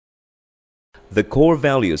The core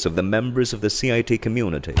values of the members of the CIT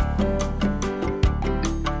community.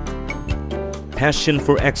 Passion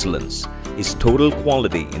for excellence is total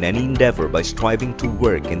quality in any endeavor by striving to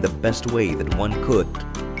work in the best way that one could.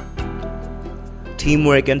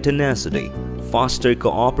 Teamwork and tenacity foster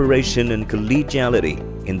cooperation and collegiality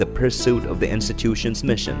in the pursuit of the institution's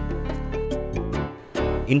mission.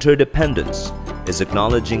 Interdependence is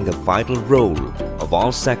acknowledging the vital role of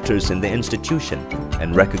all sectors in the institution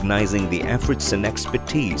and recognizing the efforts and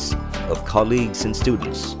expertise of colleagues and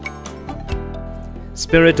students.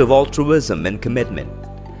 Spirit of altruism and commitment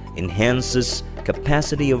enhances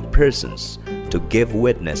capacity of persons to give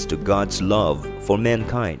witness to God's love for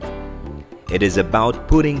mankind. It is about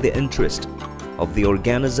putting the interest of the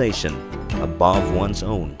organization above one's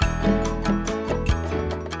own.